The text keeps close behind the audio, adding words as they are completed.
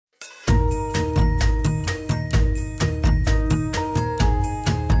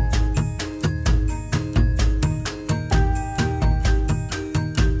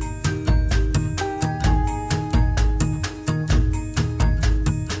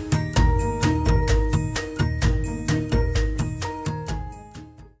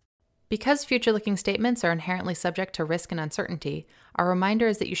Because future-looking statements are inherently subject to risk and uncertainty, our reminder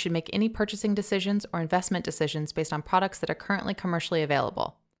is that you should make any purchasing decisions or investment decisions based on products that are currently commercially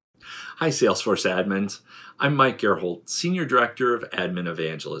available. Hi, Salesforce admins. I'm Mike Gerhold, Senior Director of Admin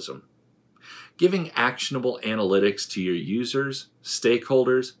Evangelism. Giving actionable analytics to your users,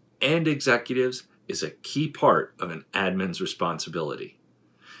 stakeholders, and executives is a key part of an admin's responsibility.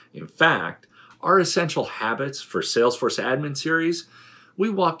 In fact, our Essential Habits for Salesforce Admin series, we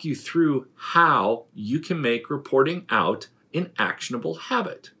walk you through how you can make reporting out an actionable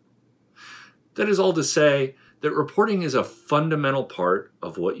habit. That is all to say that reporting is a fundamental part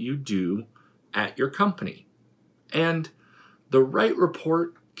of what you do at your company. And the right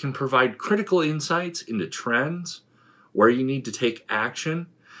report can provide critical insights into trends, where you need to take action,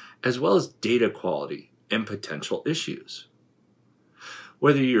 as well as data quality and potential issues.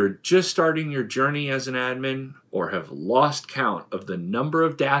 Whether you're just starting your journey as an admin or have lost count of the number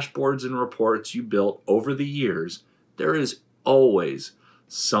of dashboards and reports you built over the years, there is always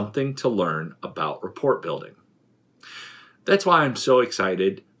something to learn about report building. That's why I'm so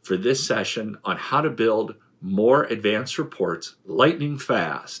excited for this session on how to build more advanced reports lightning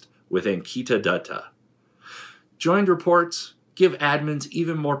fast with Ankita Dutta. Joined reports give admins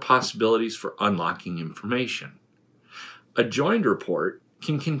even more possibilities for unlocking information. A joined report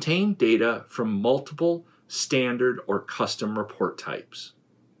can contain data from multiple standard or custom report types.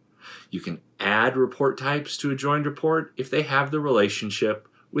 You can add report types to a joined report if they have the relationship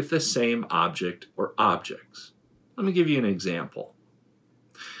with the same object or objects. Let me give you an example.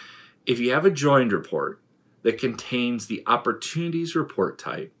 If you have a joined report that contains the opportunities report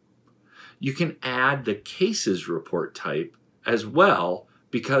type, you can add the cases report type as well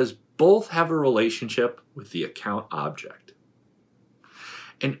because both have a relationship with the account object.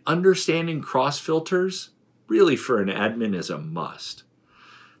 And understanding cross filters, really for an admin, is a must.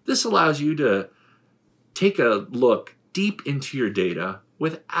 This allows you to take a look deep into your data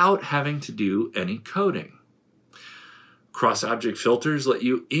without having to do any coding. Cross-object filters let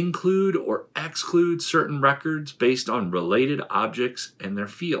you include or exclude certain records based on related objects and their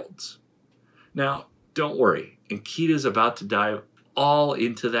fields. Now, don't worry, Ankita's about to dive all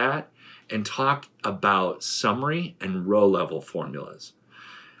into that and talk about summary and row-level formulas.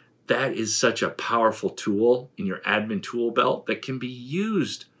 That is such a powerful tool in your admin tool belt that can be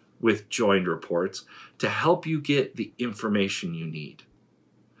used with joined reports to help you get the information you need.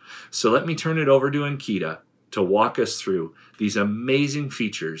 So let me turn it over to Ankita to walk us through these amazing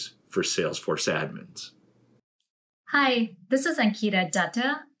features for Salesforce admins. Hi, this is Ankita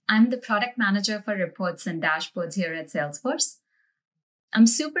Dutta. I'm the Product Manager for Reports and Dashboards here at Salesforce. I'm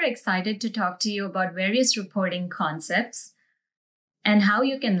super excited to talk to you about various reporting concepts and how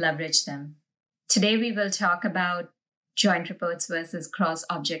you can leverage them. Today, we will talk about joint reports versus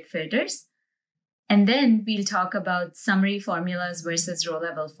cross-object filters. And then we'll talk about summary formulas versus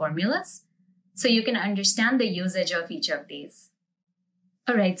row-level formulas, so you can understand the usage of each of these.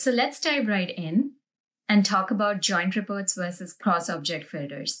 All right, so let's dive right in and talk about joint reports versus cross-object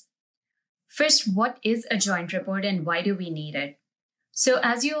filters. First, what is a joint report and why do we need it? So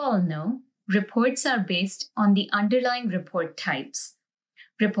as you all know, reports are based on the underlying report types.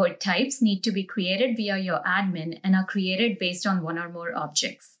 Report types need to be created via your admin and are created based on one or more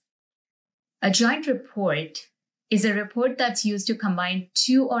objects. A joint report is a report that's used to combine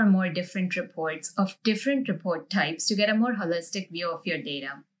two or more different reports of different report types to get a more holistic view of your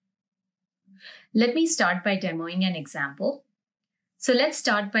data. Let me start by demoing an example. So let's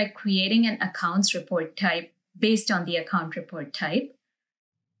start by creating an accounts report type based on the account report type.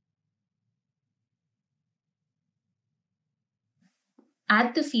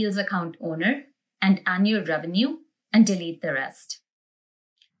 Add the fields account owner and annual revenue and delete the rest.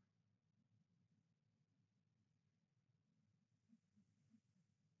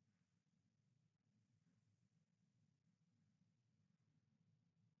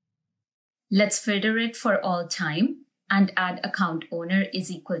 Let's filter it for all time and add account owner is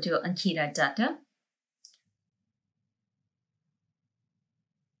equal to Ankita Dutta.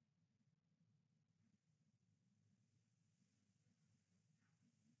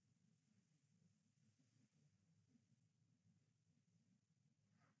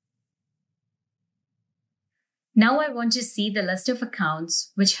 Now I want to see the list of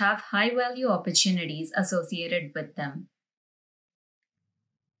accounts which have high-value opportunities associated with them.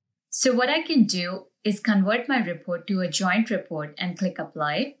 So what I can do is convert my report to a joint report and click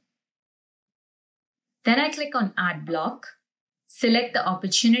Apply. Then I click on Add Block, select the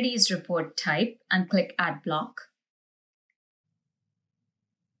Opportunities report type and click Add Block.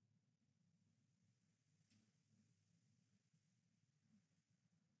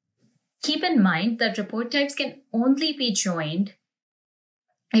 Keep in mind that report types can only be joined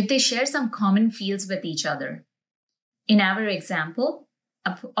if they share some common fields with each other. In our example,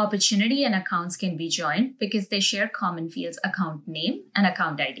 opportunity and accounts can be joined because they share common fields, account name and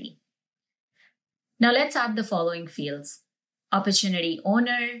account ID. Now let's add the following fields: opportunity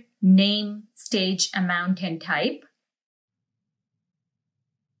owner, name, stage, amount, and type.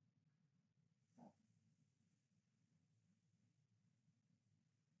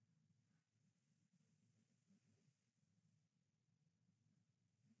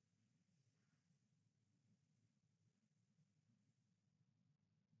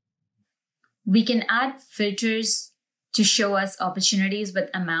 We can add filters to show us opportunities with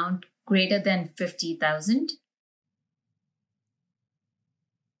amount greater than 50,000.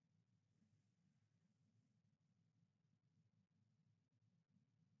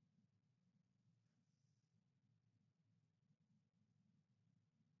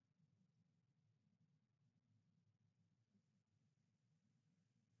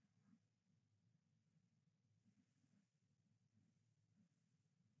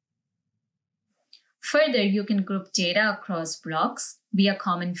 Further, you can group data across blocks via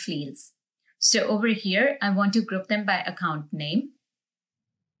common fields. So over here, I want to group them by account name.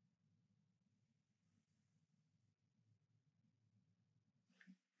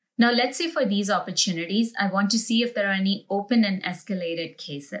 Now let's say for these opportunities, I want to see if there are any open and escalated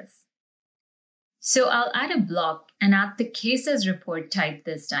cases. So I'll add a block and add the cases report type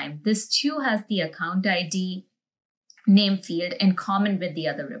this time. This too has the account ID name field in common with the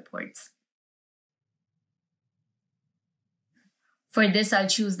other reports. For this, I'll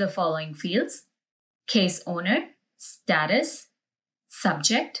choose the following fields: case owner, status,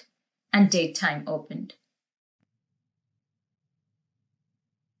 subject, and date time opened.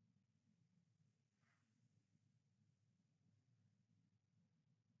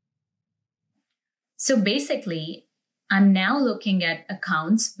 So basically, I'm now looking at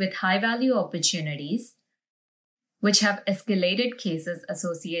accounts with high-value opportunities which have escalated cases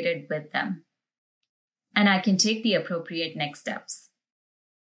associated with them. And I can take the appropriate next steps.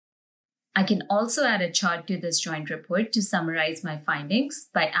 I can also add a chart to this joint report to summarize my findings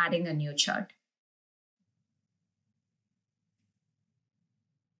by adding a new chart.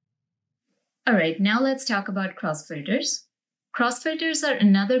 All right, now let's talk about cross filters. Cross filters are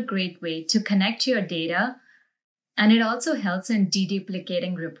another great way to connect your data, and it also helps in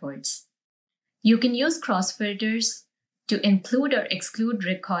deduplicating reports. You can use cross filters to include or exclude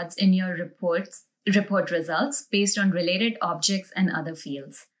records in your report results based on related objects and other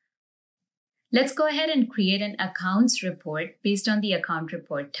fields. Let's go ahead and create an accounts report based on the account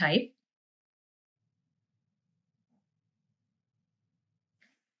report type.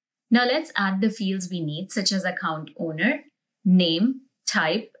 Now let's add the fields we need, such as account owner, name,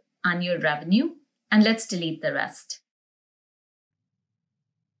 type, annual revenue, and let's delete the rest.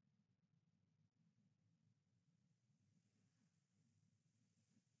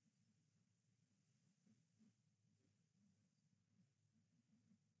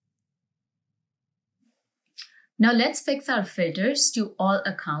 Now let's fix our filters to all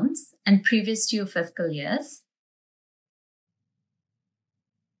accounts and previous 2 fiscal years.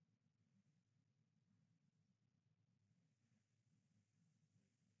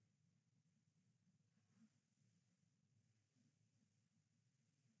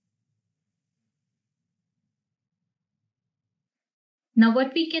 Now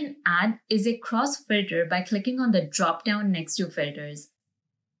what we can add is a cross filter by clicking on the drop-down next to filters.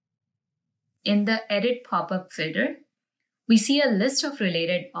 In the Edit pop-up filter, we see a list of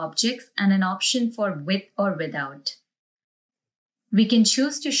related objects and an option for with or without. We can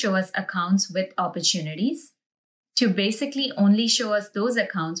choose to show us accounts with opportunities, to basically only show us those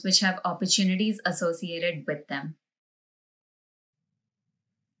accounts which have opportunities associated with them.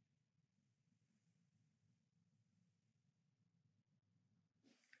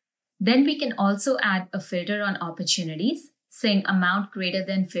 Then we can also add a filter on opportunities, saying amount greater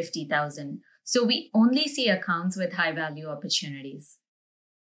than 50,000. So we only see accounts with high-value opportunities.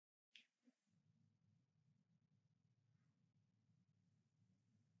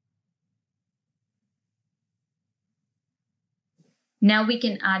 Now we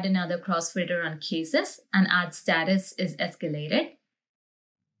can add another cross filter on cases and add status is escalated.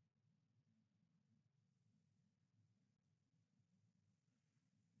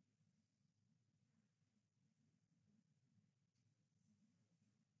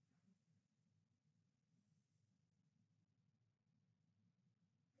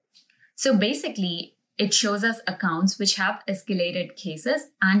 So basically, it shows us accounts which have escalated cases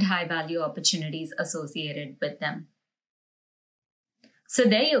and high-value opportunities associated with them. So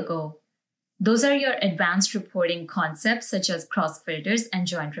there you go. Those are your advanced reporting concepts such as cross filters and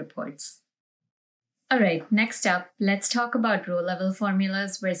joint reports. All right, next up, let's talk about row-level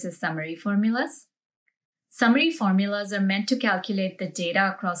formulas versus summary formulas. Summary formulas are meant to calculate the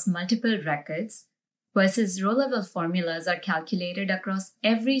data across multiple records, versus row-level formulas are calculated across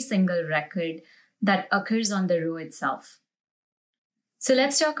every single record that occurs on the row itself. So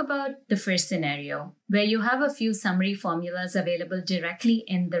let's talk about the first scenario, where you have a few summary formulas available directly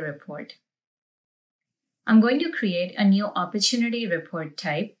in the report. I'm going to create a new opportunity report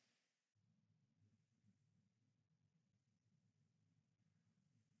type.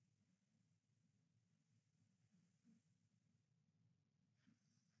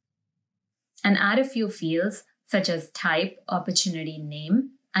 And add a few fields such as type, opportunity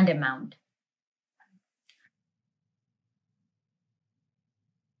name, and amount.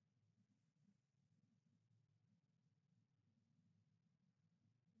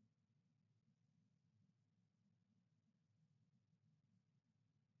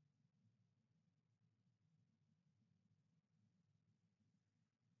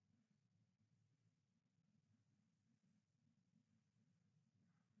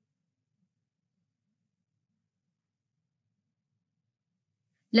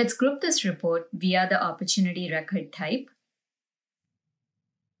 Let's group this report via the opportunity record type.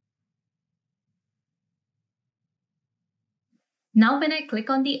 Now when I click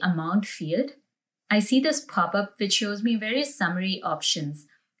on the amount field, I see this pop-up which shows me various summary options,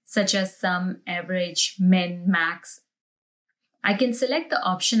 such as sum, average, min, max. I can select the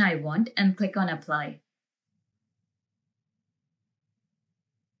option I want and click on apply.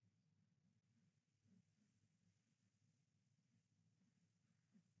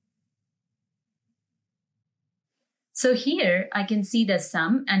 So here I can see the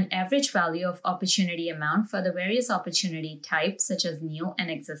sum and average value of opportunity amount for the various opportunity types such as new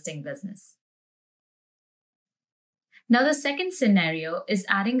and existing business. Now the second scenario is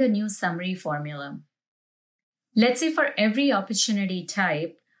adding a new summary formula. Let's say for every opportunity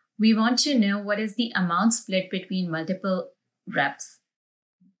type, we want to know what is the amount split between multiple reps.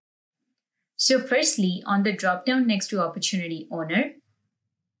 So firstly, on the dropdown next to opportunity owner,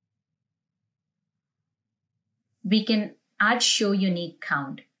 we can add show unique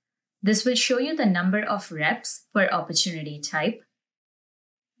count. This will show you the number of reps per opportunity type.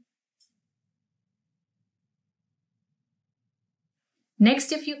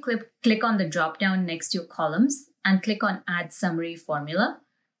 Next, if you click on the dropdown next to columns and click on add summary formula,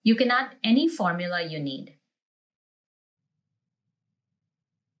 you can add any formula you need.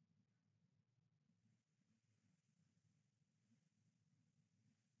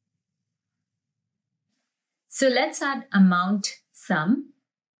 So let's add amount sum,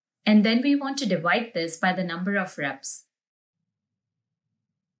 and then we want to divide this by the number of reps.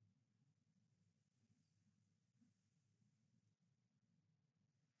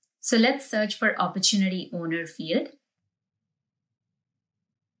 So let's search for opportunity owner field.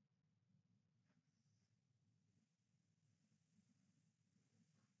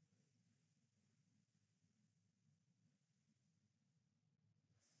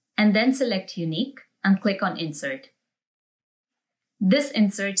 And then select unique and click on insert. This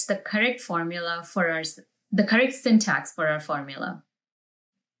inserts the correct formula for the correct syntax for our formula.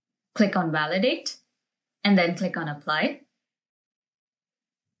 Click on validate and then click on apply.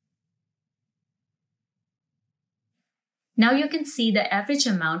 Now you can see the average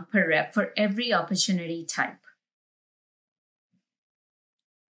amount per rep for every opportunity type.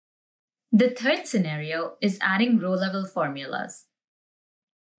 The third scenario is adding row-level formulas.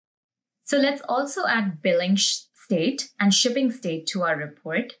 So let's also add billing state and shipping state to our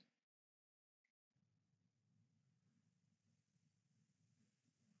report.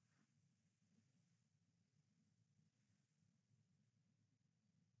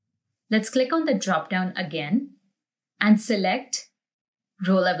 Let's click on the dropdown again and select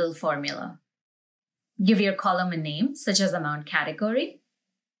row-level formula. Give your column a name, such as amount category.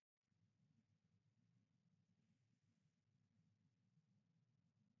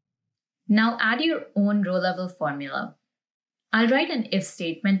 Now add your own row-level formula. I'll write an if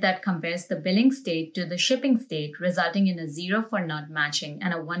statement that compares the billing state to the shipping state, resulting in a 0 for not matching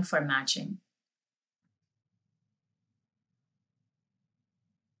and a 1 for matching.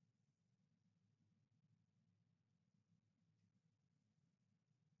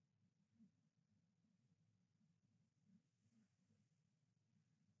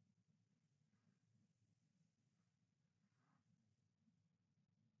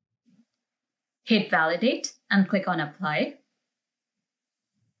 Hit validate and click on apply.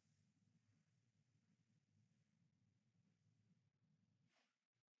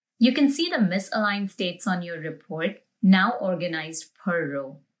 You can see the misaligned states on your report now organized per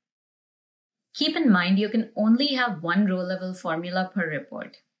row. Keep in mind you can only have one row-level formula per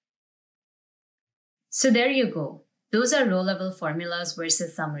report. So there you go. Those are row-level formulas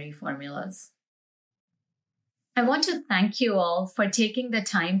versus summary formulas. I want to thank you all for taking the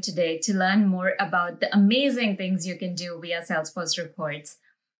time today to learn more about the amazing things you can do via Salesforce reports.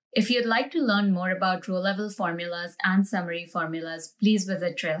 If you'd like to learn more about row-level formulas and summary formulas, please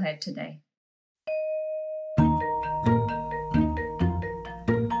visit Trailhead today.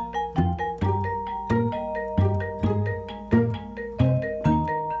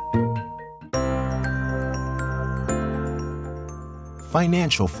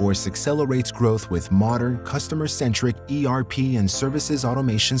 Financial Force accelerates growth with modern, customer-centric ERP and services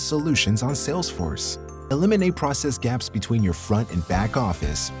automation solutions on Salesforce. Eliminate process gaps between your front and back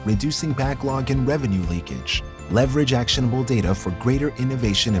office, reducing backlog and revenue leakage. Leverage actionable data for greater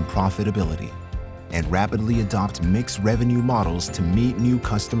innovation and profitability. And rapidly adopt mixed revenue models to meet new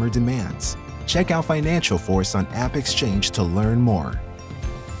customer demands. Check out Financial Force on AppExchange to learn more.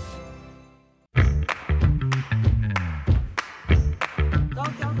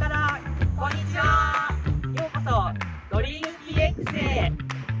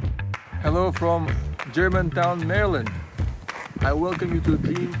 Hello from Germantown, Maryland. I welcome you to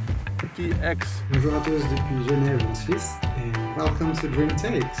DreamTX. Bonjour à tous depuis Genève en Suisse, and welcome to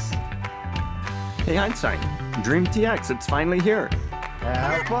DreamTX. Hey Einstein, DreamTX, it's finally here.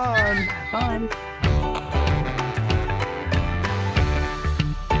 Have fun! Fun!